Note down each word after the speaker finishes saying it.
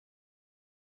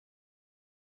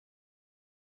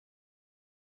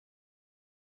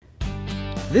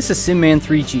This is SimMan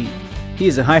 3G. He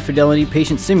is a high-fidelity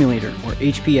patient simulator, or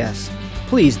HPS.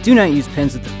 Please do not use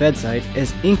pens at the bedside,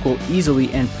 as ink will easily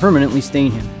and permanently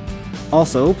stain him.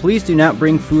 Also, please do not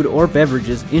bring food or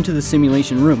beverages into the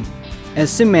simulation room, as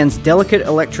SimMan's delicate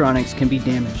electronics can be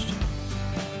damaged.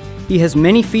 He has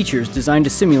many features designed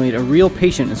to simulate a real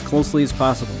patient as closely as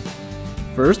possible.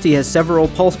 First, he has several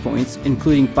pulse points,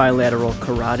 including bilateral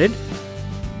carotid,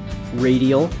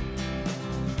 radial,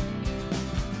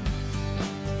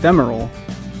 femoral,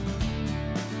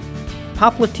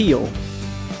 popliteal,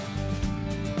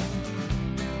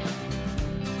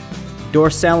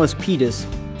 dorsalis pedis,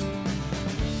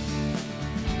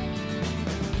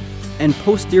 and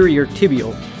posterior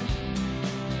tibial,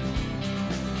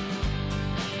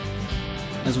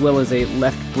 as well as a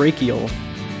left brachial,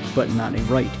 but not a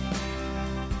right.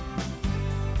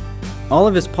 All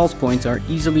of his pulse points are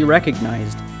easily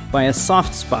recognized by a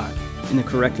soft spot in the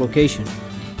correct location.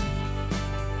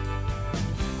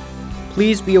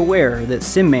 Please be aware that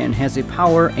SimMan has a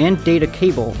power and data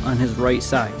cable on his right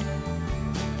side.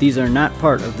 These are not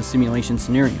part of the simulation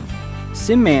scenario.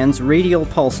 SimMan's radial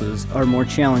pulses are more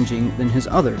challenging than his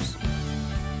others.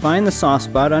 Find the soft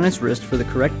spot on his wrist for the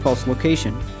correct pulse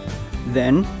location.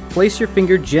 Then, place your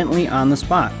finger gently on the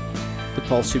spot. The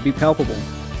pulse should be palpable.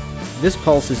 This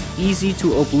pulse is easy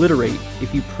to obliterate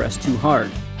if you press too hard.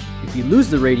 If you lose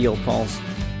the radial pulse,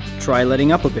 try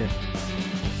letting up a bit.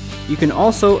 You can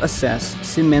also assess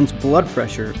SimMan's blood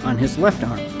pressure on his left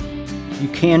arm. You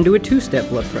can do a two-step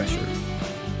blood pressure.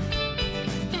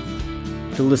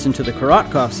 To listen to the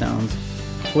Korotkov sounds,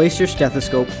 place your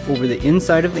stethoscope over the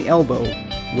inside of the elbow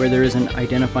where there is an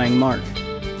identifying mark.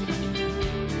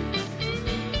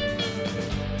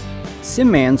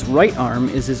 SimMan's right arm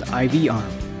is his IV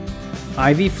arm.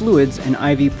 IV fluids and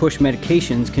IV push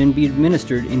medications can be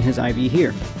administered in his IV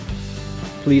here.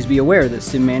 Please be aware that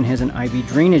SimMan has an IV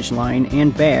drainage line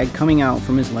and bag coming out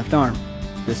from his left arm.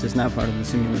 This is not part of the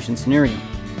simulation scenario.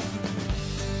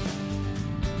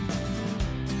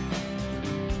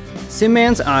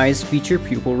 SimMan's eyes feature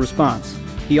pupil response.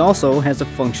 He also has a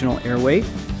functional airway,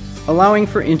 allowing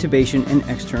for intubation and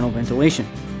external ventilation.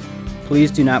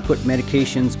 Please do not put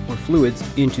medications or fluids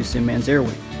into SimMan's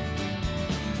airway.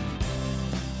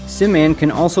 SimMan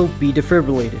can also be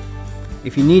defibrillated.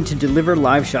 If you need to deliver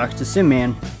live shocks to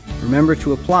SimMan, remember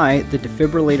to apply the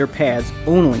defibrillator pads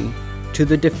only to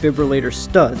the defibrillator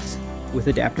studs with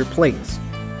adapter plates.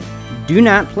 Do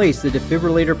not place the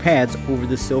defibrillator pads over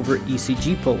the silver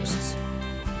ECG posts.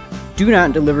 Do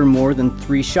not deliver more than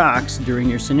 3 shocks during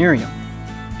your scenario.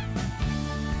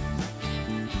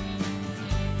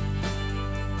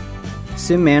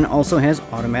 SimMan also has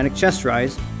automatic chest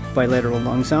rise, bilateral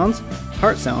lung sounds,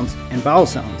 heart sounds, and bowel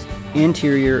sounds,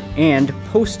 anterior and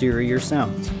posterior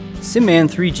sounds. SimMan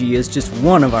 3G is just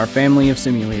one of our family of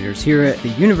simulators here at the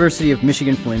University of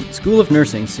Michigan-Flint School of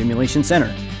Nursing Simulation Center.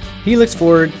 He looks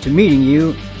forward to meeting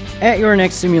you at your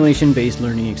next simulation-based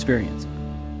learning experience.